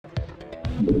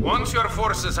Once your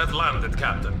forces have landed,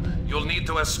 Captain, you'll need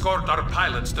to escort our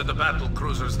pilots to the battle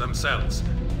cruisers themselves.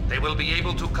 They will be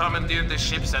able to commandeer the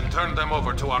ships and turn them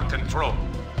over to our control.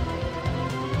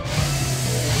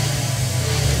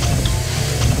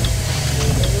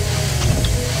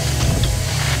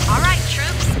 All right,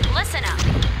 troops, listen up.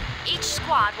 Each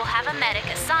squad will have a medic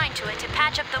assigned to it to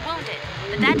patch up the wounded,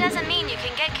 but that doesn't mean you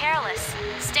can get careless.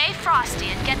 Stay frosty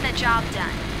and get the job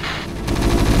done.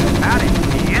 Howdy.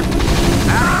 Yep.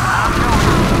 Howdy.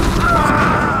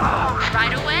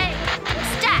 Right away.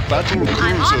 Stack. Battle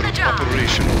I'm on the cruiser job.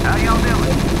 operational. How y'all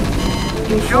doing?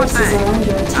 Your Sure forces thing. are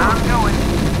under attack. I'm going.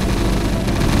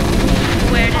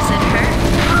 Where does it hurt?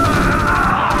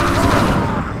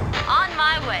 On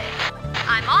my way.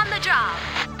 I'm on the job.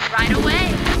 Right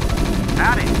away.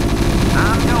 Howdy.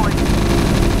 I'm going.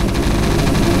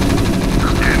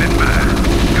 Standing by.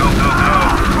 Go, go,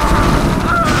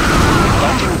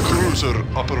 Battle cruiser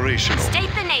operational.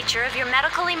 State the nature of your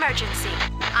medical emergency.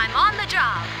 I'm on the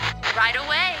job. Right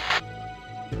away.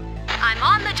 I'm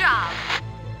on the job.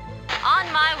 On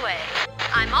my way.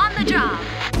 I'm on the job.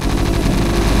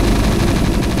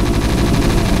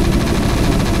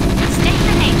 State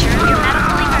the nature of your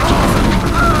medical emergency.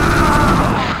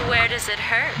 Where does it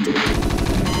hurt?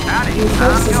 Howdy. Your I'm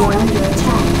forces are going. under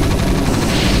attack.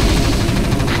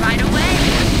 Right away.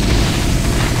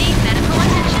 Need medical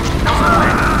attention?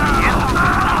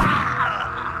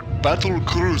 Battle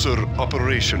cruiser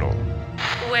operational.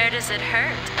 Where does it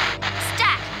hurt?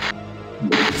 Stack!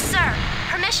 Sir,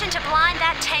 permission to blind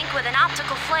that tank with an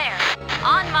optical flare.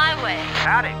 On my way.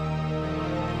 Howdy.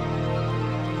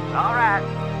 All right.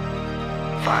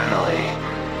 Finally.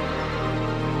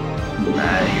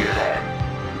 I hear that.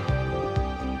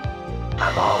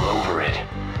 I'm all over it.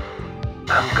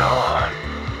 I'm gone.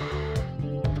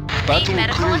 Battle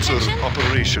medical cruiser attention?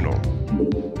 operational.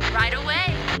 Right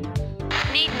away.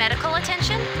 Need medical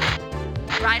attention?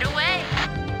 Right away.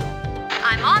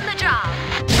 I'm on the job.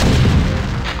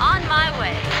 On my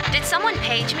way. Did someone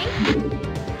page me?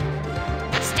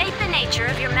 State the nature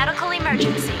of your medical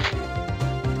emergency.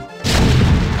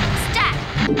 Stack!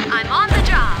 I'm on the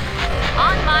job.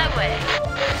 On my way.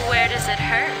 Where does it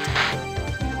hurt?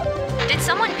 Did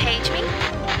someone page me?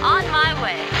 On my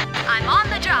way. I'm on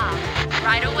the job.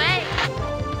 Right away.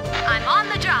 I'm on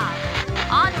the job.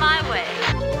 On my way.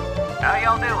 How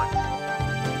y'all doing?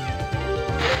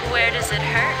 Where does it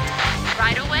hurt?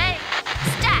 Right away.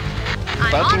 Stack!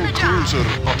 I'm Battle on the job. cruiser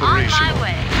On my operational.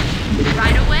 way.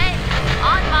 Right away.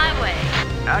 On my way.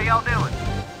 How y'all doing?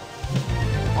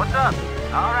 What's up?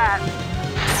 All right.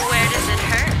 Where does it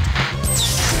hurt?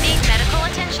 Need medical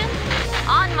attention?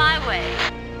 On my way.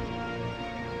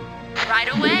 Right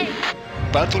away.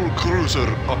 Battle cruiser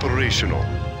operational.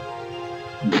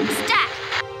 Stack!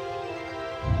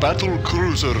 Battle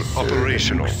cruiser Sir,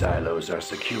 operational. the nuke silos are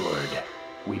secured.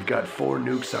 We've got 4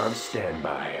 nukes on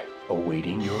standby,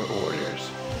 awaiting your orders.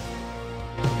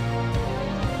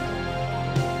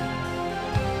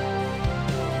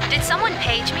 Did someone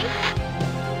page me?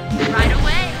 Right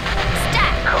away.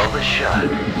 Stack! Call the shot.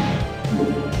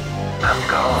 I'm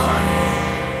gone.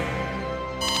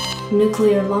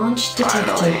 Nuclear launch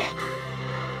detected. Finally.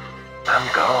 I'm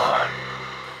gone.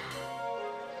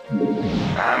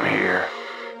 I'm here.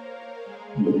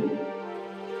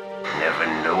 Never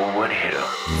know what hit 'em.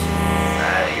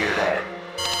 I hear that.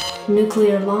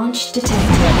 Nuclear launch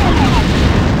detected.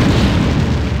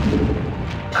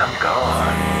 I'm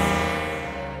gone.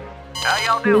 How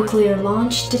y'all doing? Nuclear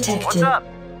launch What's detected. up?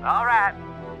 All right.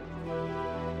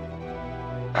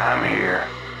 I'm here.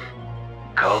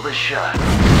 Call the shot.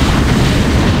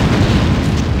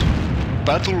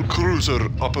 Battle cruiser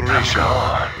I'm operational.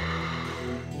 gone.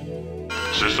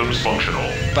 Systems functional.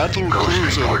 Battle Ghost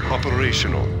cruiser report.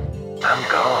 operational. I'm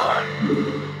gone.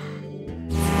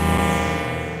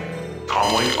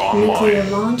 Comlink Nuclear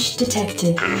online. launch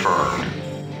detected. Confirmed.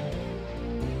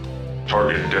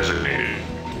 Target designated.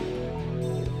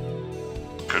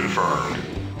 Confirmed.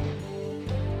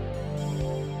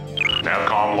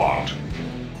 Navcom locked.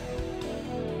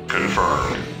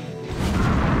 Confirmed.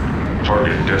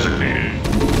 Target designated.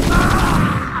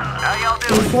 How y'all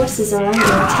Your doing? forces are under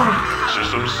attack.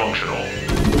 Systems functional.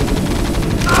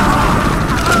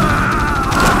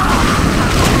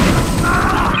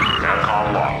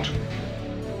 Navcom locked.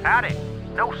 Howdy.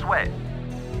 No sweat.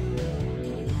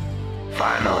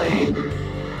 Finally.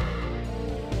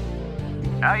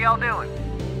 How y'all doing?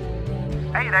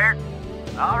 Hey there.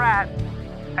 All right.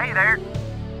 Hey there.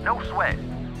 No sweat.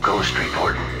 Ghost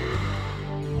reporting.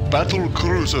 Battle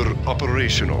cruiser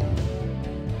operational.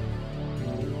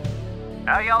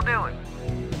 How y'all doing?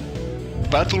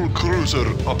 Battle cruiser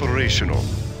operational.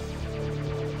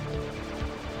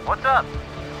 What's up?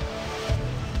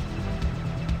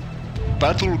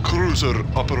 Battle cruiser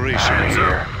operational.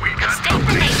 Here. State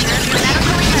the nature of your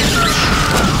medical emergency.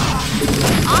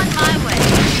 On my way.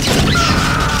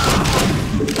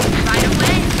 Right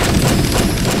away.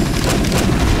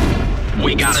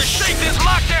 We gotta shake this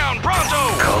lockdown,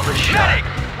 pronto! Call the shot. Medic,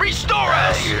 restore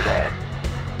I us! hear that.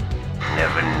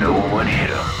 Never know what hit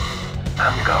him.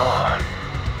 I'm gone.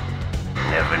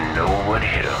 Never know what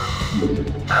hit him.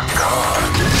 I'm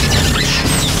gone.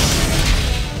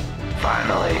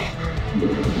 Finally.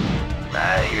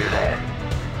 I hear that.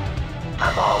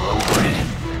 I'm all over it.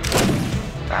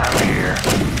 I'm here.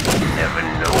 Never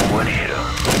know what hit him.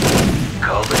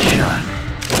 Call the shot.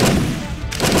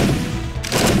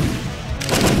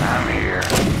 I'm here.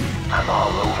 I'm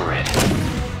all over it.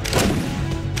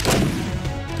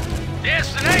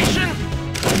 Destination?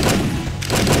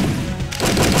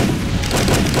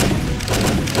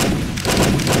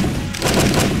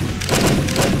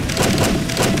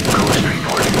 Ghost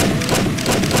reporting.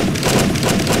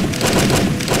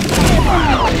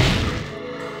 Finally.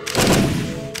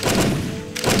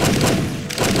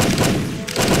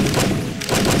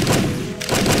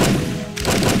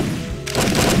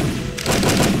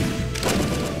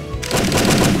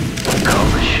 Call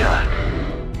the shot.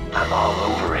 I'm all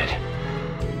over it.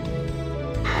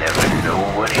 Never know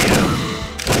what hit him.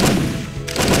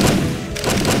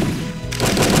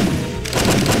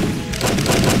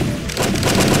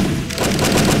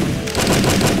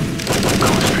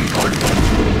 Ghost reporting.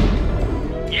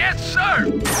 Yes, sir!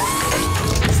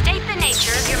 State the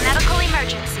nature of your medical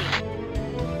emergency.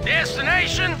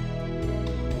 Destination?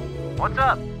 What's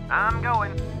up? I'm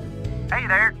going. Hey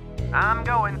there. I'm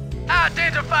going.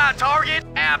 Identify target?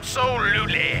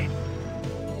 Absolutely.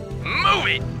 Move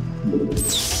it!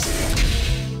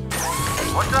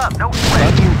 What's up? No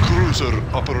sweat. Battle cruiser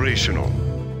operational.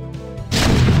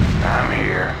 I'm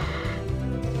here.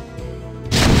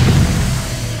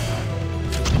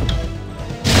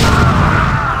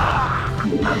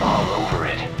 I'm all over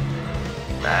it.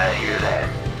 I hear that.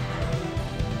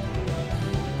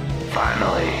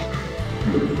 Finally.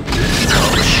 Call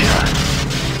the shot.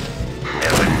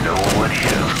 Never know what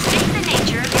hit him. State the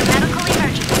nature of your medical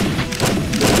emergency.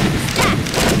 Stat.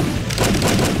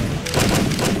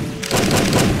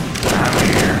 I'm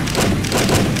here.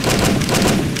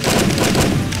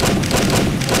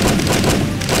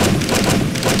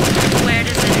 Where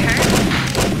does it hurt?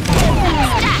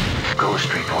 Stat. Ghost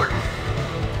reporting.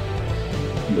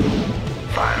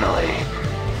 Finally.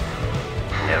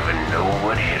 Never know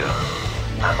what hit him.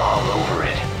 I'm all over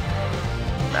it.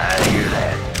 I hear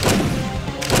that.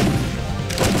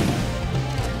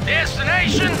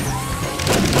 Destination?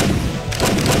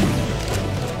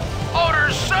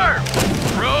 Orders, sir!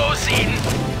 Proceeding.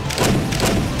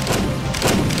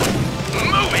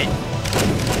 Move it!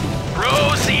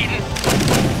 Proceeding.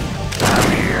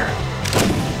 I'm here.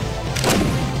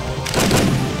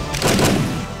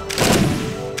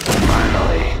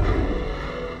 Finally.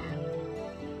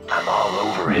 I'm all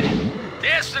over it.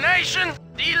 Destination?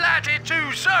 Delighted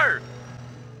to, sir!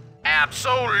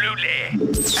 Absolutely. Hey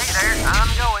there. I'm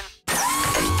going.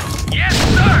 Yes,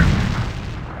 sir!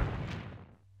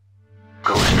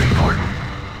 Ghost reporting.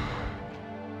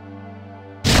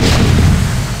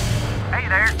 Hey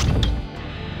there.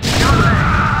 Sure thing.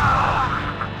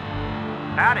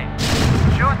 Howdy.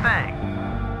 Sure thing.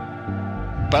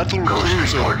 Battle Ghost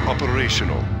cruiser reporting.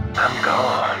 operational. I'm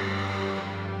gone.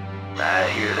 I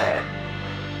hear that.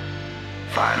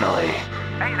 Finally.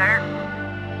 Hey there.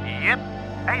 Yep.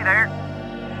 Hey there.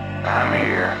 I'm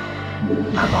here.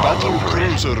 I'm all Battle over it.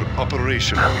 cruiser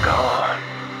operational. I'm gone.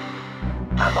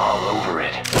 I'm all over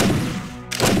it.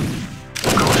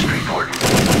 Ghost reporting.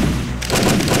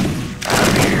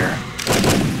 I'm here.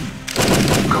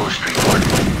 Ghost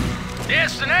reporting.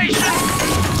 Destination?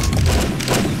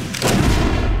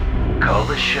 Call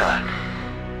the shot.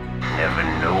 Never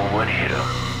know what hit him.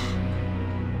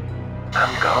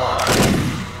 I'm gone.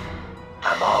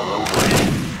 I'm all over it.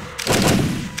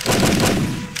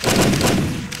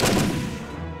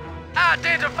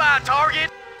 Identify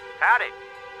target. Howdy.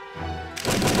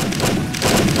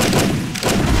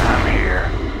 I'm here.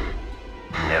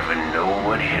 Never know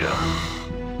what hit him.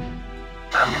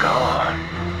 I'm gone.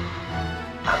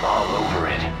 I'm all over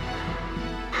it.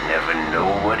 Never know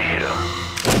what hit him.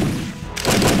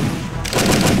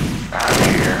 I'm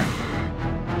here.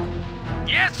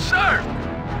 Yes, sir!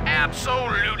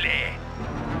 Absolutely.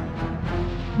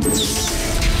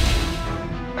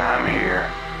 I'm here.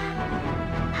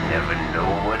 Never know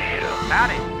what hit him.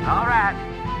 Howdy. All right.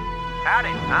 Howdy.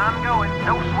 I'm going.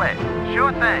 No sweat.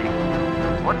 Sure thing.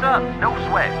 What's up? No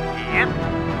sweat. Yep.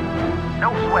 No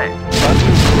sweat.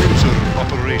 Battle cruiser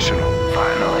operational.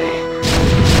 Finally.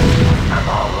 I'm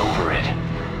all over it.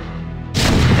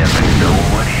 Never know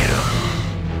what hit him.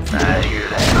 I hear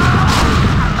that.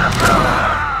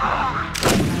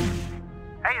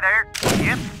 Hey there.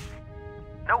 Yep.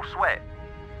 No sweat.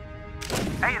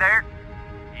 Hey there.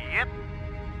 Yep.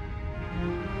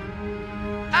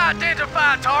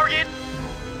 Identify target.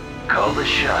 Call the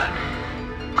shot.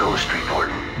 Ghost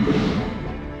reporting.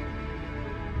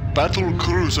 Battle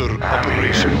cruiser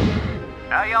operational.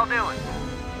 How y'all doing?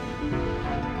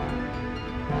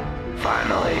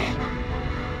 Finally.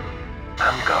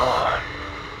 I'm gone.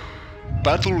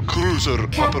 Battle cruiser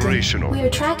Captain, operational. we are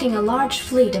tracking a large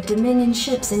fleet of Dominion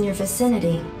ships in your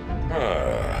vicinity.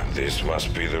 Ah, this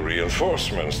must be the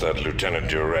reinforcements that Lieutenant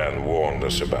Terran warned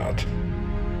us about.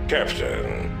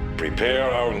 Captain,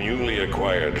 prepare our newly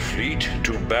acquired fleet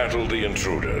to battle the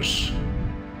intruders.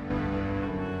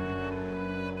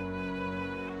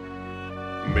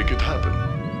 Make it happen.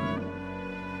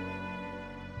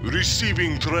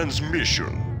 Receiving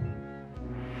transmission.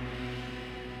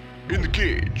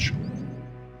 Engage.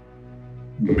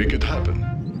 Make it happen.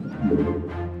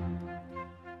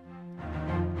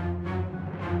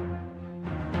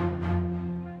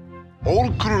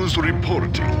 All crews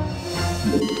reporting.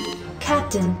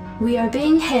 Captain, we are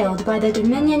being hailed by the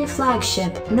Dominion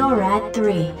flagship NORAD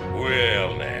 3.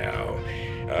 Well now,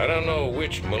 I don't know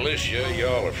which militia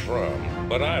y'all are from,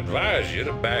 but I advise you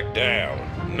to back down,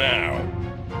 now.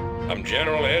 I'm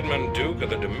General Edmund Duke of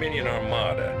the Dominion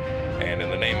Armada, and in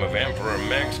the name of Emperor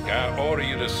Mengsk, I order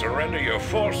you to surrender your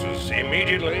forces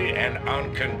immediately and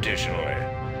unconditionally.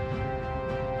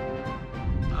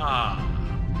 Ah,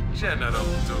 General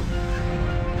Duke.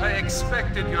 I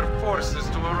expected your forces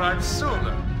to arrive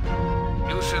sooner.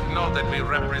 You should know that we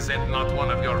represent not one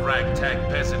of your ragtag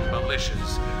peasant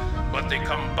militias, but the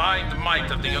combined might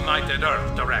of the United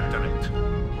Earth Directorate.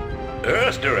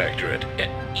 Earth Directorate?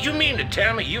 You mean to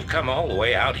tell me you've come all the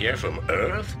way out here from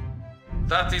Earth?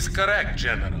 That is correct,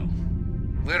 General.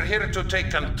 We're here to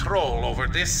take control over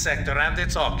this sector and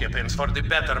its occupants for the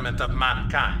betterment of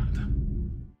mankind.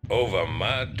 Over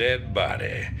my dead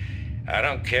body. I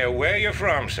don't care where you're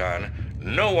from, son.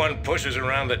 No one pushes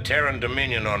around the Terran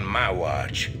Dominion on my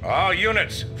watch. All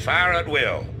units, fire at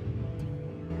will.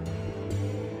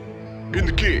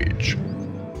 Engage.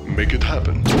 Make it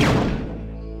happen.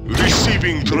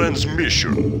 Receiving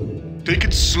transmission. Take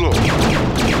it slow. Make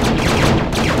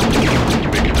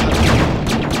it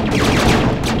happen.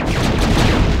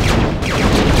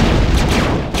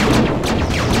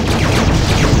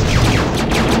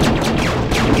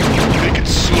 Take it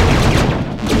slow.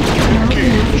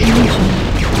 Engage.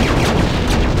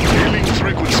 Hailing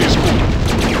frequencies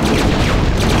open.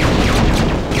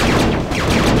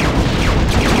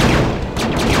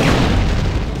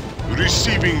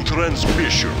 Receiving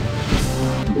transmission.